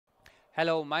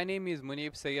Hello, my name is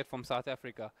Munib Sayed from South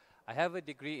Africa. I have a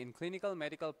degree in clinical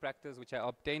medical practice which I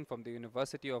obtained from the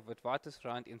University of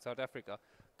Witwatersrand in South Africa.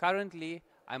 Currently,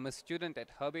 I'm a student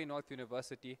at Hebei North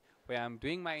University where I'm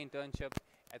doing my internship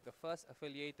at the first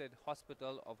affiliated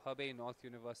hospital of Hebei North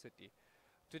University.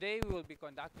 Today we will be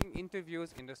conducting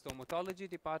interviews in the stomatology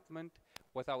department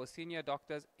with our senior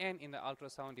doctors and in the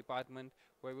ultrasound department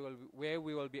where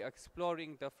we will be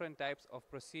exploring different types of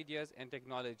procedures and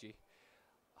technology.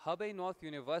 Hebei North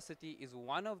University is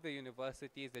one of the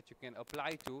universities that you can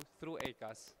apply to through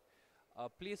ACASC.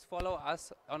 Please follow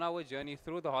us on our journey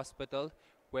through the hospital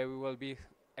where we will be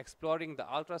exploring the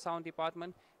ultrasound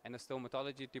department and the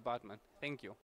stomatology department. Thank you.